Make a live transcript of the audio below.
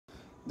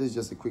This is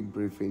just a quick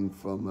briefing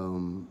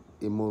from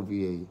a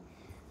movie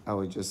I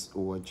was just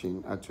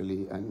watching,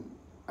 actually, an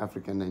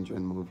African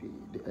Nigerian movie,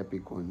 the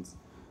epic ones.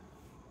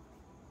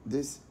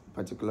 This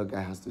particular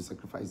guy has to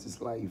sacrifice his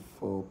life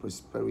for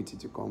prosperity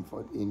to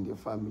comfort in the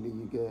family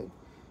you get.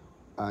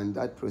 And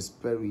that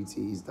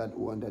prosperity is that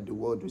one that the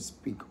world will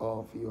speak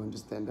of. You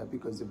understand that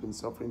because they've been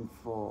suffering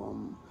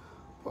from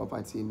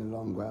poverty in a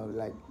long while,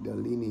 like the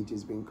lineage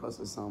is being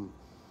caused or some.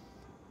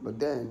 But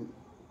then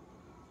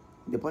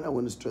the point I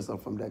want to stress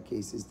out from that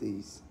case is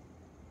this: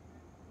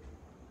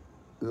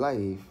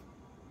 life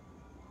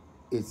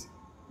is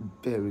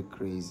very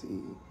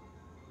crazy.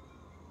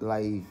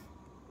 Life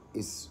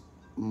is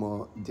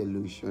more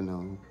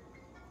delusional.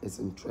 It's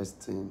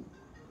interesting.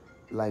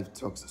 Life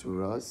talks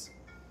to us,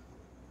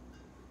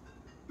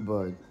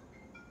 but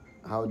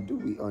how do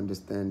we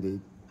understand it?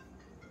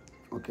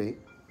 Okay?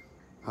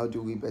 How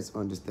do we best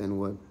understand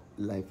what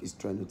life is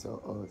trying to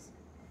tell us?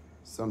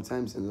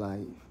 Sometimes in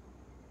life,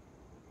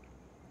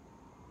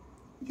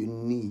 you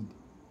need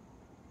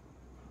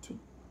to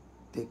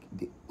take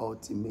the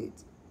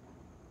ultimate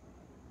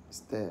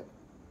step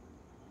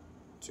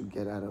to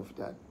get out of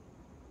that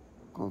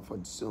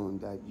comfort zone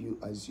that you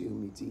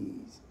assume it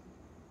is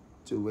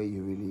to where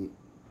you really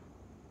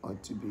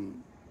ought to be.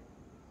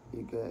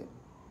 You get?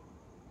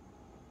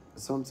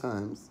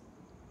 Sometimes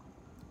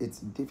it's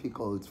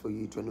difficult for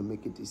you trying to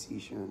make a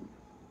decision,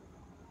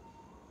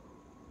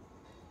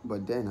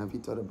 but then have you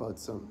thought about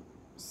some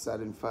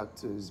certain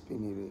factors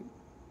beneath it?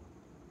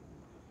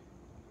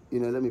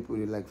 Let me put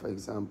it like, for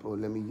example,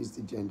 let me use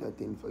the gender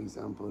thing, for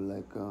example,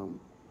 like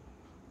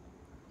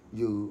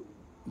you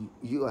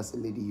as a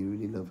lady, you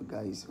really love a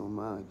guy so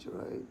much,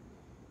 right?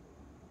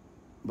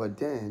 But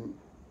then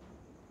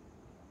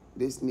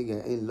this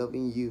nigga ain't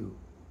loving you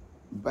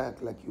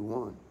back like you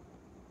want.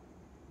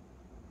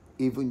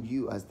 Even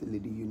you as the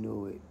lady, you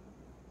know it.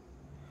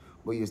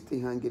 But you're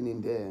still hanging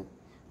in there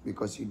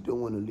because you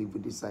don't want to live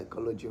with the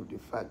psychology of the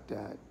fact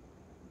that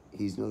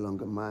he's no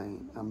longer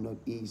mine. I'm not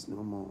his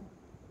no more.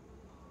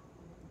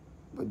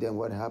 But then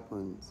what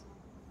happens?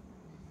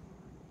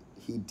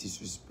 He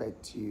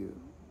disrespects you.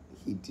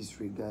 He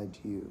disregards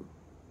you.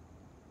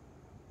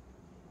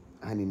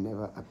 And he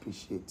never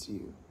appreciates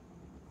you.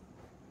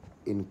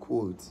 In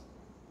quotes,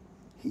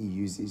 he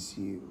uses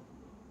you.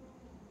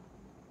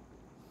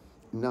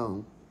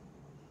 Now,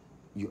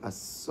 you are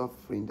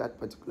suffering, that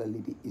particular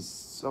lady is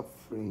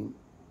suffering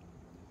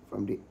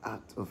from the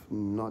act of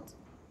not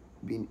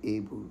being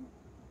able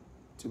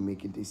to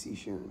make a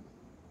decision.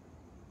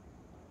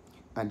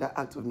 And that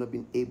act of not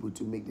being able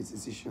to make this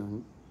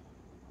decision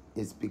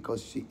is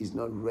because she is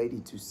not ready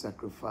to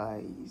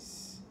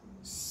sacrifice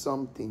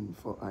something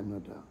for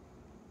another.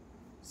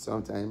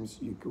 Sometimes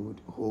you could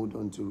hold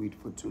on to it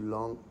for too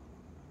long.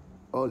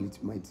 All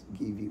it might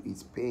give you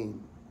is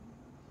pain.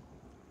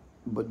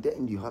 But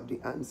then you have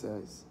the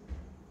answers.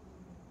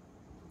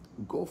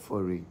 Go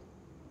for it.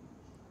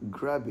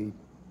 Grab it.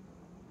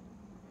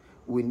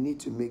 We need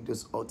to make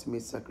those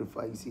ultimate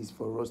sacrifices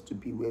for us to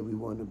be where we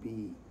want to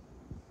be.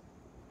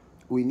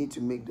 We need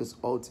to make those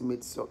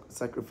ultimate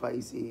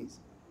sacrifices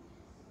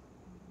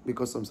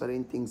because some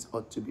certain things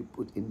ought to be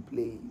put in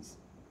place.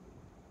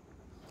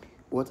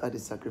 What are the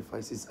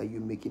sacrifices are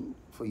you making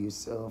for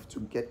yourself to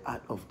get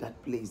out of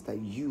that place that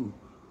you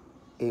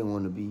ain't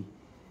want to be?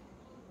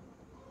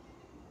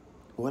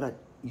 What are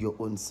your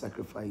own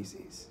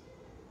sacrifices?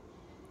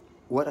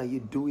 What are you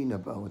doing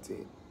about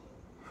it?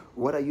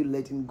 What are you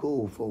letting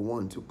go for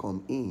one to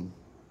come in?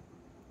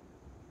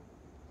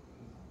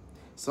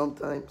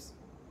 Sometimes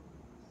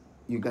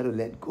you got to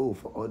let go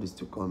for others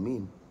to come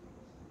in.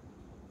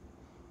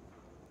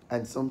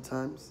 And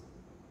sometimes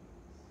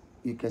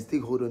you can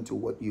still hold on to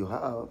what you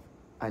have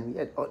and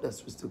yet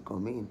others will still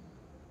come in.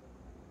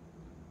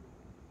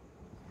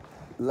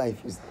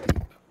 Life is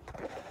deep.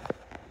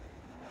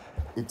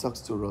 It talks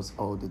to us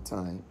all the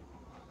time.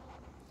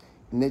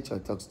 Nature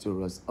talks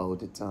to us all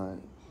the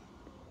time.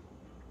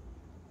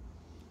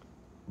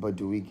 But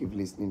do we give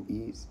listening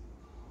ears?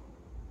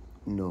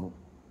 No.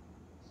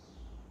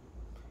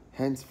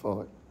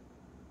 Henceforth,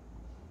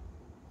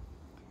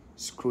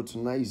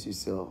 scrutinize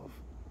yourself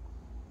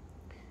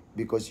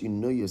because you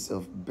know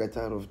yourself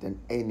better off than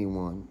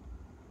anyone.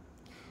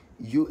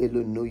 You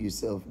alone know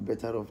yourself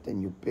better off than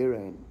your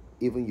parent,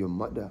 even your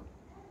mother,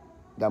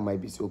 that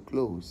might be so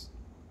close.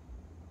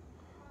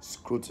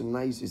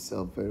 Scrutinize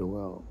yourself very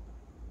well.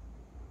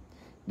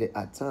 There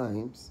are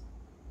times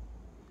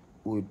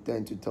we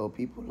tend to tell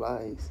people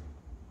lies,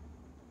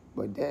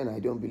 but then I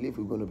don't believe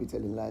we're going to be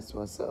telling lies to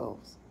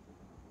ourselves.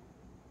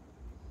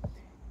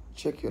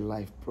 Check your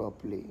life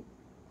properly.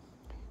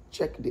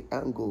 Check the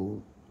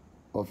angle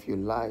of your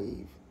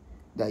life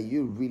that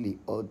you really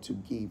ought to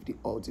give the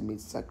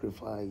ultimate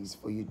sacrifice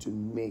for you to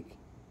make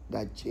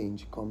that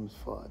change come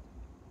forth.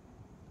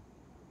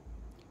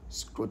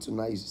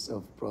 Scrutinize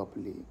yourself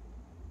properly.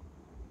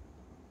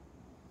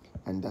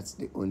 And that's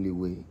the only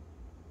way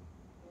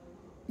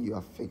you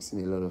are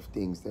fixing a lot of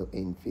things that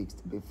ain't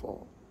fixed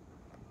before.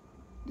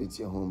 It's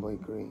your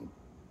homeboy Green.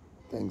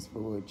 Thanks for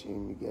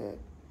watching.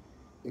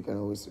 You can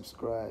always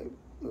subscribe.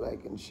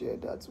 like and share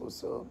that.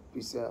 What's up?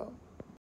 Peace out.